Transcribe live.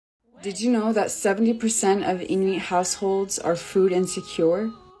Did you know that 70% of Inuit households are food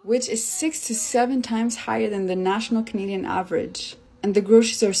insecure, which is 6 to 7 times higher than the national Canadian average? And the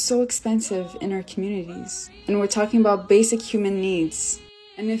groceries are so expensive in our communities. And we're talking about basic human needs.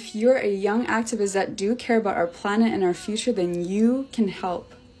 And if you're a young activist that do care about our planet and our future, then you can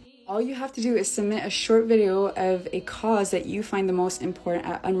help. All you have to do is submit a short video of a cause that you find the most important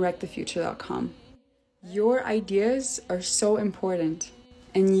at unwreckthefuture.com. Your ideas are so important,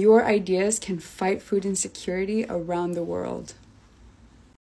 and your ideas can fight food insecurity around the world.